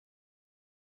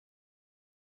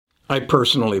I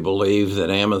personally believe that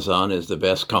Amazon is the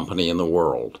best company in the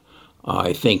world.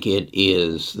 I think it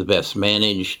is the best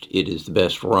managed, it is the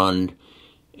best run,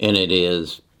 and it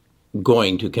is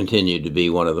going to continue to be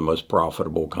one of the most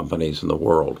profitable companies in the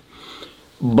world.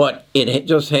 But it had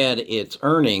just had its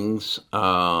earnings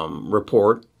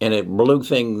report, and it blew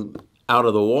things out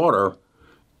of the water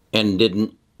and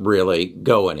didn't really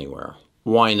go anywhere.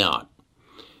 Why not?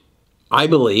 I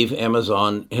believe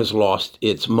Amazon has lost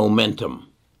its momentum.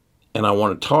 And I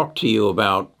want to talk to you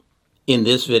about, in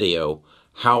this video,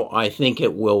 how I think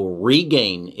it will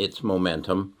regain its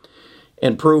momentum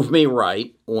and prove me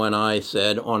right when I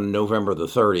said on November the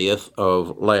 30th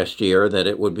of last year that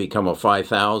it would become a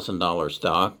 $5,000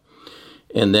 stock.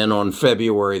 And then on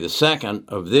February the 2nd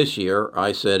of this year,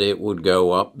 I said it would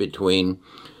go up between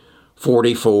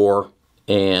 44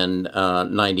 and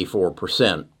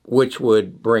 94%, which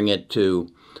would bring it to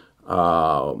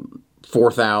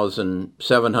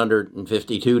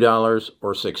 $4,752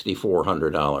 or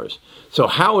 $6,400. So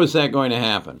how is that going to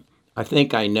happen? I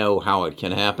think I know how it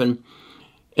can happen.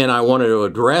 And I wanted to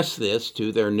address this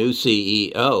to their new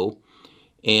CEO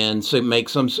and make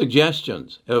some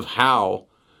suggestions of how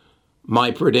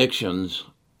my predictions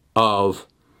of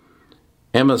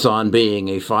Amazon being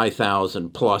a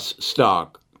 5,000 plus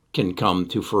stock can come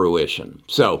to fruition.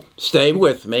 So stay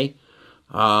with me.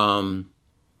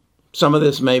 Some of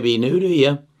this may be new to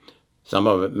you. Some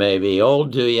of it may be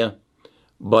old to you.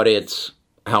 But it's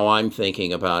how I'm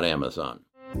thinking about Amazon.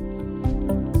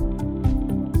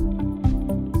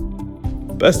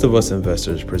 Best of Us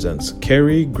Investors presents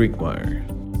Kerry Grinkmeyer.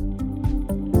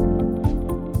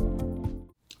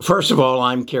 First of all,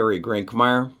 I'm Kerry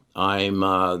Grinkmeyer. I'm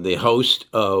the host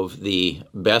of the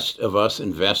Best of Us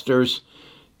Investors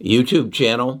YouTube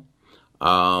channel.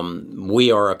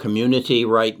 We are a community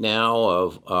right now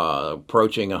of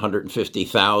approaching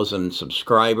 150,000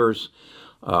 subscribers,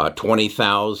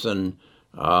 20,000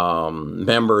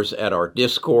 members at our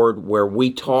Discord, where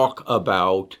we talk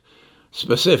about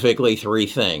specifically three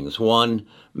things. One,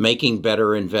 making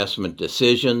better investment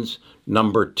decisions.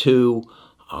 Number two,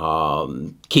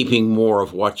 keeping more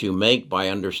of what you make by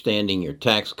understanding your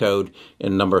tax code.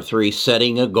 And number three,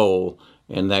 setting a goal.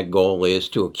 And that goal is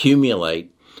to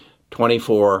accumulate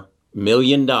 $24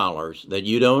 million that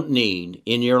you don't need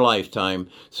in your lifetime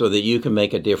so that you can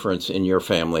make a difference in your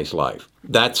family's life.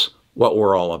 That's what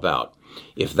we're all about.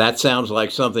 If that sounds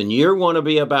like something you want to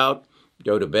be about,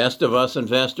 go to Best of Us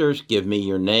Investors, give me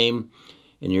your name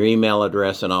and your email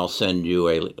address, and I'll send you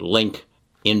a link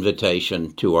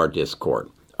invitation to our Discord.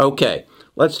 Okay,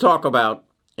 let's talk about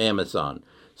Amazon.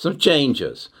 Some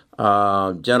changes.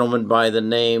 A gentleman by the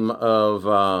name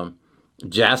of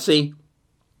Jassy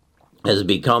has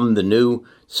become the new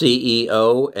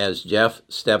CEO as Jeff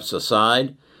steps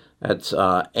aside. That's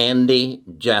Andy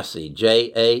Jassy,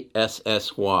 Jassy.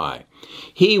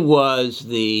 He was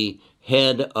the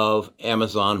head of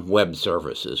Amazon Web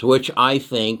Services, which I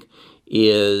think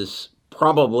is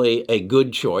probably a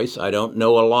good choice. I don't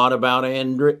know a lot about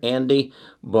Andy,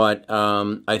 but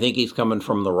I think he's coming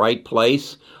from the right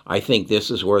place. I think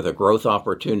this is where the growth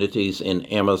opportunities in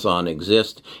Amazon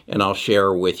exist, and I'll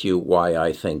share with you why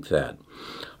I think that.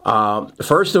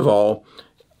 First of all,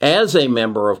 as a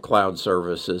member of cloud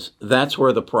services, that's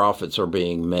where the profits are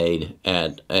being made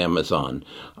at Amazon.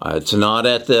 It's not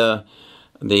at the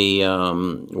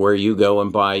where you go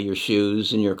and buy your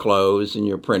shoes and your clothes and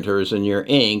your printers and your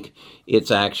ink.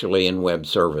 It's actually in web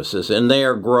services, and they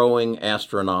are growing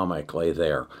astronomically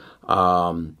there.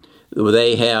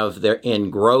 They have in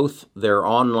growth, their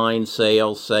online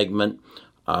sales segment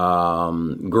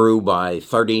grew by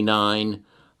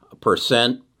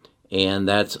 39%, and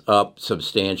that's up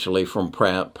substantially from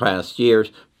past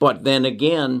years. But then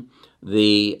again,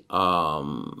 the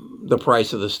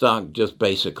price of the stock just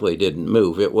basically didn't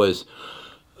move. It was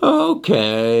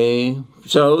okay.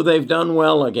 So they've done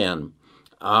well again.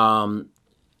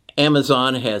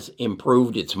 Amazon has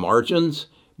improved its margins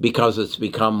because it's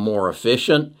become more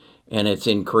efficient, and it's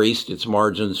increased its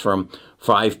margins from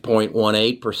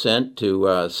 5.18% to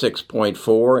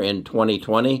 6.4% in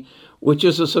 2020, which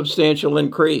is a substantial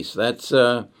increase. That's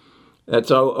almost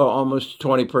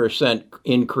 20%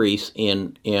 increase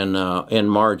in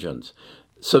margins.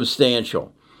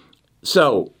 Substantial.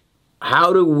 So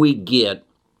how do we get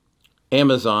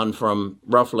Amazon from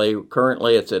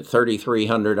currently it's at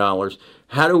 $3,300.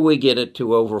 How do we get it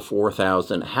to over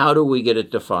 $4,000? How do we get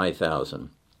it to $5,000?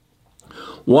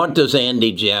 What does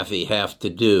Andy Jassy have to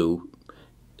do,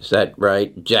 is that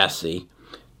right, Jassy,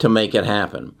 to make it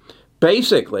happen?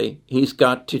 Basically, he's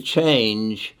got to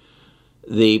change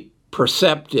the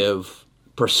perception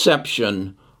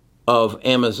of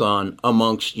Amazon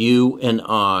amongst you and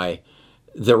I,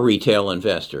 the retail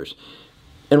investors.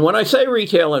 And when I say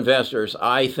retail investors,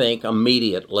 I think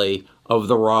immediately of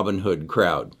the Robinhood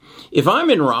crowd. If I'm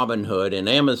in Robinhood and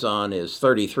Amazon is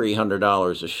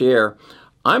 $3,300 a share,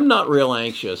 I'm not real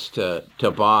anxious to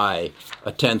buy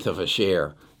a tenth of a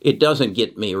share. It doesn't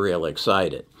get me real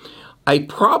excited. I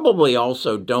probably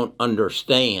also don't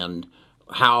understand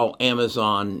how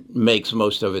Amazon makes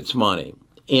most of its money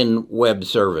in web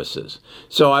services.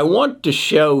 So I want to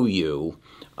show you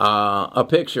a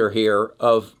picture here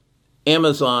of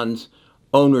Amazon's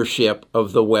ownership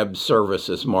of the web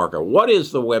services market. What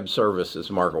is the web services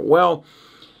market? Well,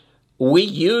 we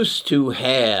used to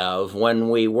have, when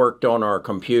we worked on our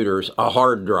computers, a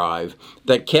hard drive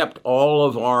that kept all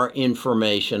of our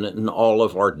information and all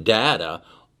of our data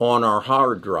on our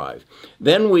hard drive.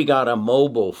 Then we got a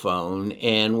mobile phone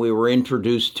and we were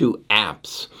introduced to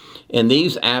apps. And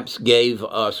these apps gave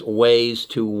us ways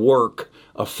to work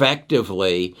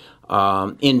effectively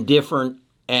in different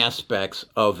aspects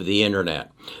of the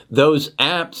internet. Those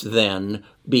apps then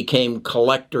became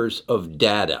collectors of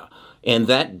data, and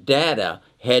that data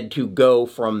had to go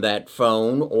from that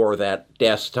phone or that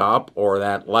desktop or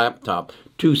that laptop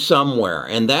to somewhere,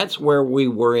 and that's where we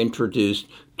were introduced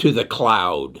to the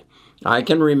cloud. I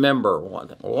can remember,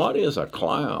 what is a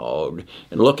cloud?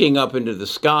 And looking up into the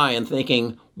sky and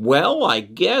thinking, well, I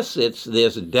guess it's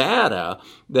this data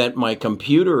that my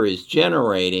computer is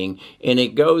generating, and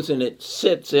it goes and it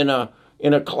sits in a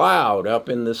cloud up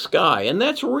in the sky. And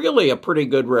that's really a pretty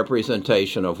good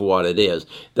representation of what it is.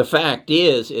 The fact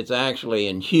is, it's actually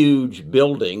in huge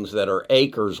buildings that are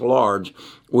acres large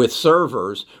with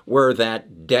servers where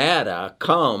that data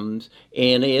comes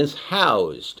and is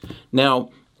housed. Now,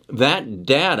 that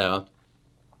data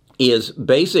is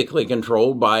basically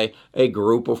controlled by a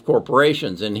group of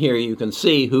corporations. And here you can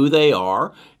see who they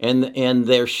are and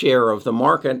their share of the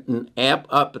market. And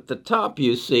up at the top,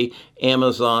 you see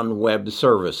Amazon Web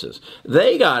Services.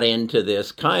 They got into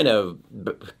this kind of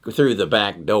through the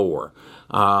back door.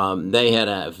 They had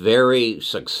a very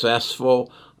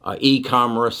successful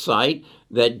e-commerce site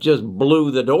that just blew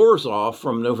the doors off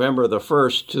from November the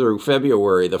 1st through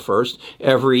February the 1st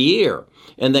every year.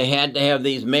 And they had to have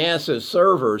these massive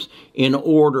servers in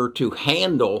order to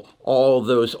handle all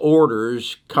those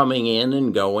orders coming in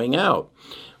and going out.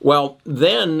 Well,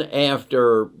 then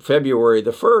after February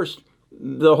the 1st,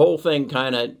 the whole thing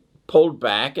kind of pulled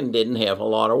back and didn't have a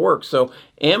lot of work. So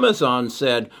Amazon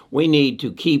said, we need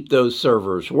to keep those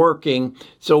servers working,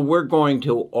 so we're going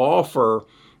to offer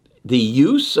the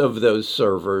use of those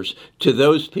servers to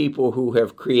those people who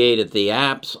have created the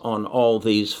apps on all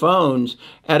these phones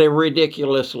at a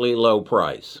ridiculously low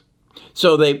price.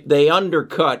 So they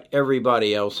undercut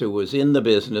everybody else who was in the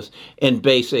business and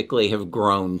basically have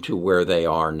grown to where they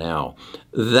are now.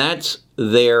 That's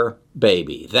their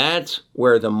baby. That's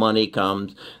where the money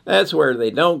comes. That's where they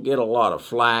don't get a lot of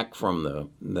flack from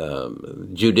the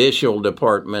judicial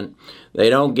department. They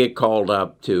don't get called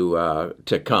up to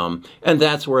come. And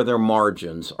that's where their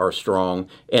margins are strong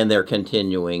and they're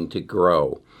continuing to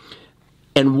grow.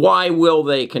 And why will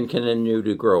they continue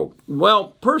to grow?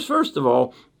 Well, first of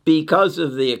all, because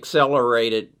of the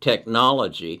accelerated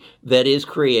technology that is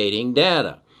creating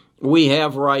data. We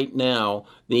have right now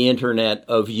the Internet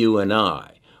of you and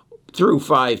I. Through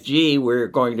 5G, we're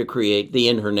going to create the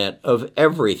Internet of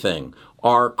everything.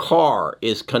 Our car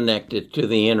is connected to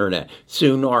the Internet.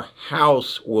 Soon our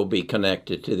house will be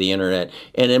connected to the Internet,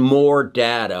 and then more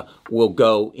data will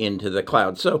go into the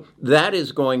cloud. So that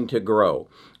is going to grow.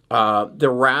 The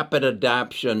rapid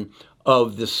adoption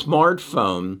of the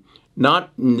smartphone,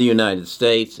 not in the United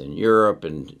States and Europe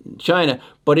and China,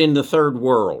 but in the third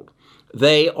world.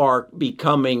 They are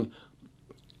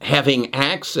having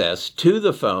access to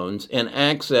the phones and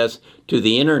access to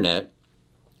the Internet,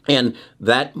 and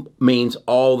that means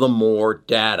all the more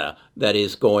data that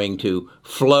is going to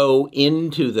flow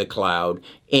into the cloud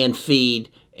and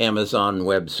feed Amazon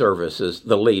Web Services,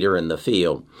 the leader in the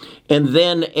field. And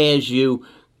then as you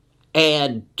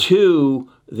add to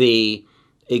the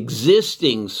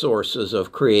existing sources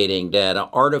of creating data,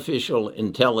 artificial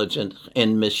intelligence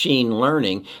and machine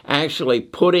learning, actually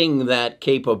putting that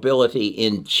capability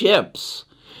in chips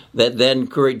that then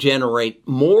generate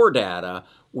more data,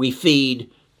 we feed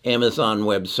Amazon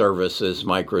Web Services,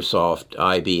 Microsoft,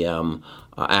 IBM,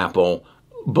 Apple.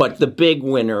 But the big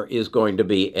winner is going to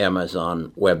be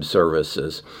Amazon Web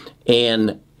Services.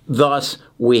 And thus,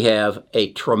 we have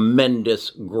a tremendous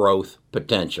growth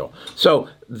potential. So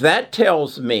that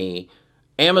tells me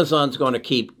Amazon's going to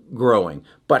keep growing.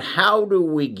 But how do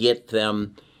we get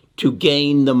them to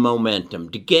gain the momentum,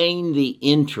 to gain the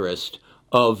interest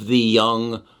of the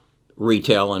young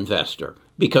retail investor,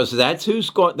 because that's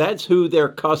who their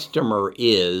customer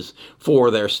is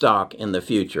for their stock in the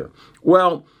future.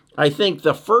 Well, I think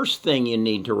the first thing you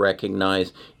need to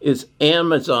recognize is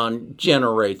Amazon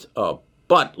generates a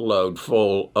buttload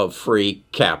full of free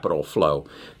capital flow.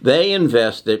 They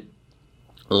invested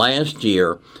last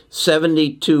year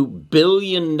 $72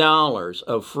 billion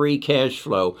of free cash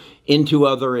flow into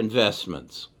other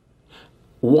investments.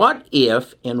 What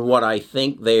if, and what I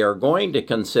think they are going to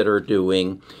consider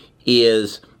doing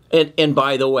is, and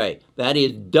by the way, that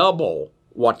is double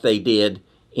what they did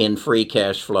in free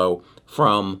cash flow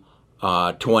from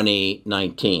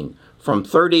 2019, from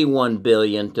 $31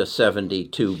 billion to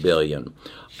 $72 billion.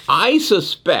 I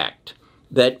suspect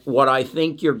that what I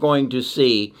think you're going to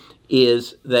see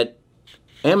is that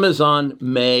Amazon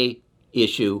may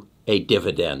issue a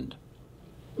dividend.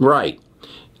 Right.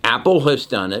 Apple has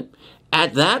done it.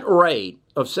 At that rate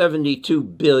of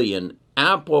 $72 billion,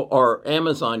 Apple or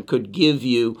Amazon could give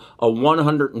you a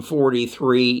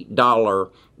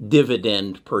 $143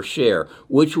 dividend per share,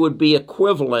 which would be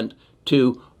equivalent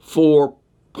to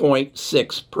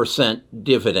 4.6%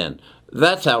 dividend.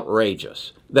 That's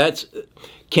outrageous.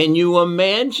 Can you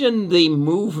imagine the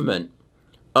movement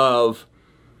of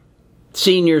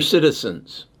senior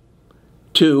citizens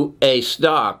to a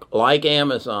stock like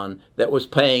Amazon that was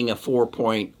paying a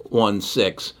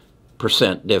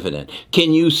 4.16% dividend?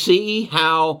 Can you see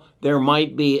how there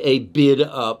might be a bid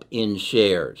up in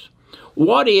shares?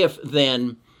 What if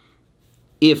then,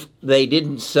 if they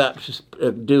didn't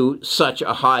do such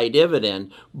a high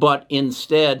dividend, but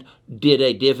instead did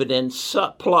a dividend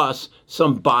plus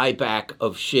some buyback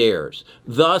of shares,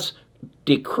 thus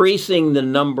decreasing the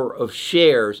number of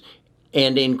shares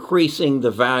and increasing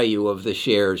the value of the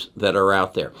shares that are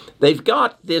out there? They've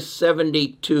got this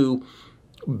 $72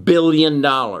 billion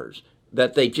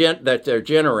that they're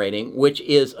generating, which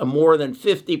is a more than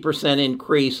 50%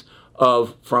 increase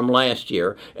from last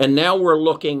year. And now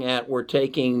we're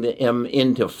taking them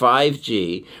into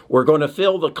 5G. We're going to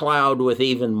fill the cloud with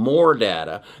even more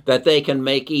data that they can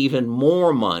make even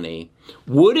more money.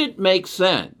 Would it make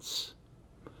sense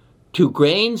to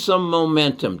gain some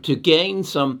momentum, to gain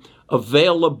some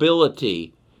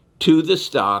availability to the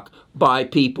stock by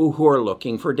people who are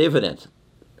looking for dividends?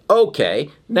 Okay,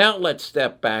 now let's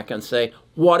step back and say,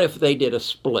 what if they did a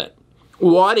split?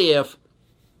 What if,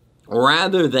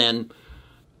 rather than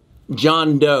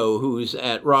John Doe, who's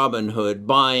at Robinhood,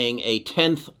 buying a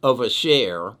tenth of a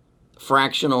share,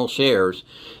 fractional shares,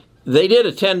 they did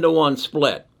a 10-to-1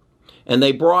 split? And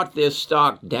they brought this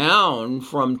stock down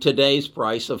from today's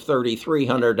price of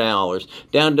 $3,300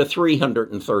 down to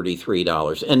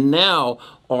 $333. And now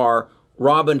our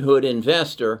Robinhood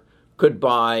investor could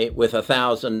buy, with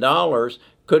 $1,000,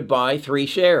 could buy 3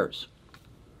 shares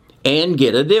and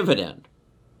get a dividend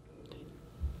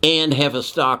and have a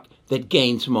stock that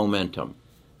gains momentum.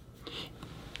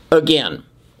 Again,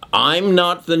 I'm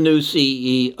not the new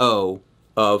CEO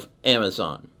of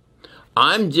Amazon.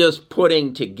 I'm just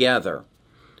putting together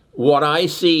what I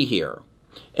see here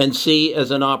and see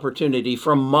as an opportunity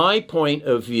from my point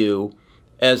of view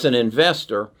as an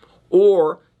investor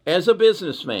or as a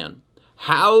businessman.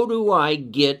 How do I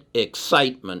get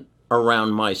excitement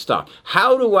around my stock?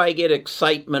 How do I get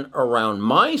excitement around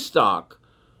my stock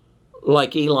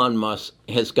like Elon Musk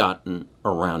has gotten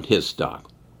around his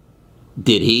stock?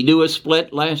 Did he do a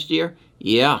split last year?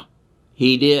 Yeah,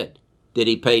 he did. Did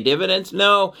he pay dividends?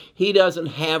 No, he doesn't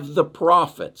have the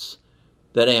profits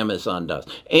that Amazon does.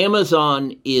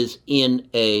 Amazon is in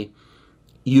a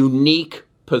unique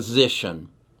position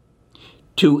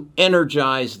to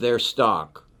energize their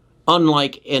stock,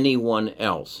 unlike anyone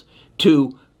else,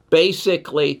 to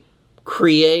basically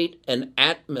create an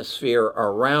atmosphere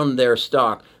around their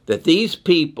stock that these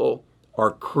people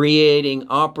are creating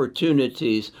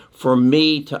opportunities for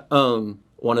me to own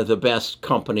one of the best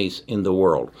companies in the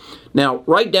world. Now,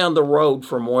 right down the road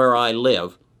from where I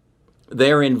live,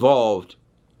 they're involved.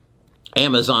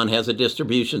 Amazon has a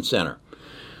distribution center.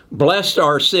 Blessed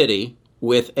our city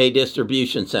with a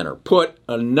distribution center. Put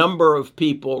a number of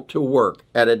people to work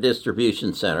at a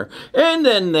distribution center. And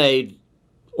then they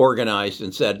organized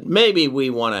and said, maybe we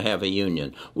want to have a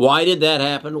union. Why did that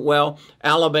happen? Well,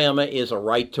 Alabama is a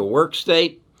right-to-work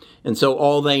state. And so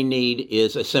all they need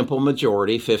is a simple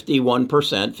majority, 51%,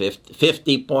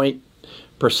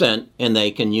 50%, and they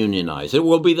can unionize. It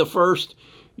will be the first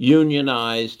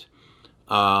unionized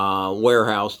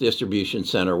warehouse distribution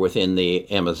center within the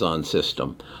Amazon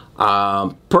system.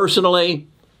 Personally,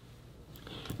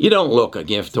 you don't look a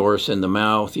gift horse in the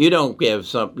mouth. You don't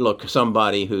look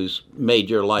somebody who's made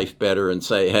your life better and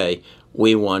say, hey,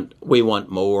 we want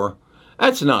more.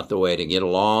 That's not the way to get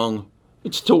along.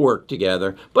 It's to work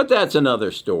together. But that's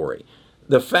another story.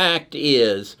 The fact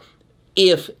is,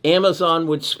 if Amazon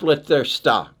would split their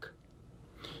stock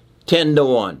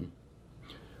 10-1,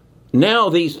 now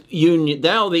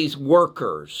these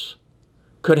workers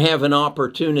could have an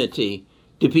opportunity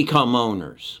to become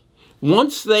owners.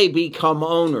 Once they become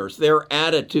owners, their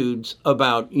attitudes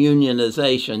about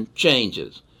unionization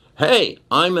changes. Hey,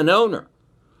 I'm an owner.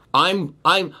 I'm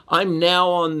now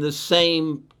on the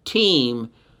same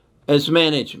team as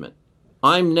management.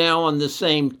 I'm now on the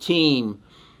same team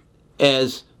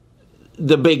as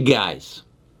the big guys.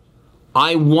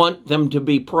 I want them to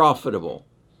be profitable.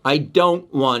 I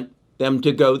don't want them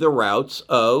to go the routes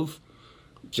of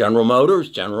General Motors,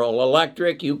 General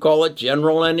Electric, you call it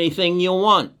General anything you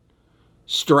want,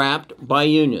 strapped by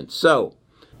unions. So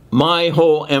my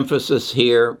whole emphasis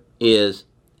here is,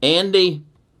 Andy,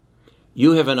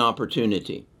 you have an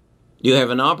opportunity. You have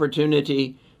an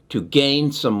opportunity to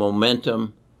gain some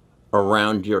momentum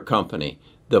around your company,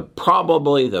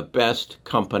 probably the best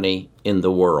company in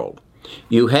the world.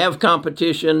 You have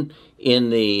competition in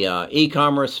the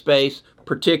e-commerce space,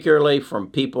 particularly from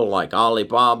people like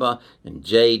Alibaba and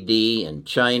JD in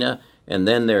China, and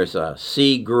then there's a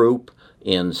C Group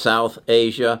in South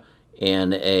Asia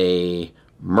and a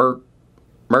Mercadal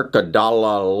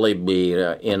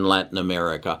Libre in Latin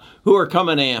America, who are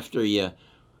coming after you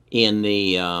in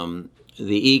the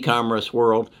e-commerce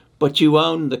world. But you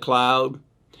own the cloud.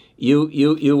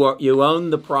 You own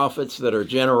the profits that are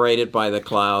generated by the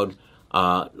cloud.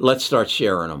 Let's start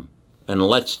sharing them, and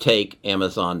let's take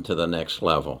Amazon to the next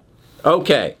level.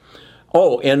 Okay.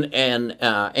 Oh, and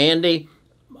Andy,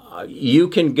 you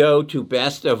can go to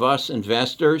Best of Us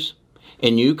Investors,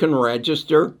 and you can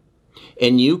register,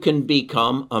 and you can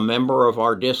become a member of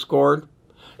our Discord,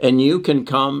 and you can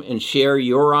come and share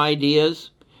your ideas,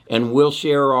 and we'll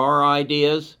share our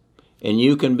ideas, and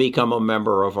you can become a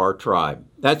member of our tribe.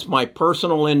 That's my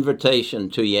personal invitation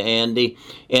to you, Andy.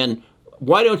 And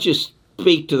why don't you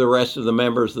speak to the rest of the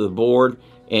members of the board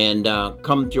and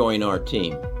come join our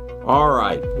team? All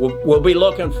right. We'll be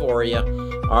looking for you.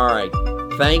 All right.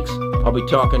 Thanks. I'll be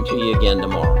talking to you again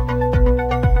tomorrow.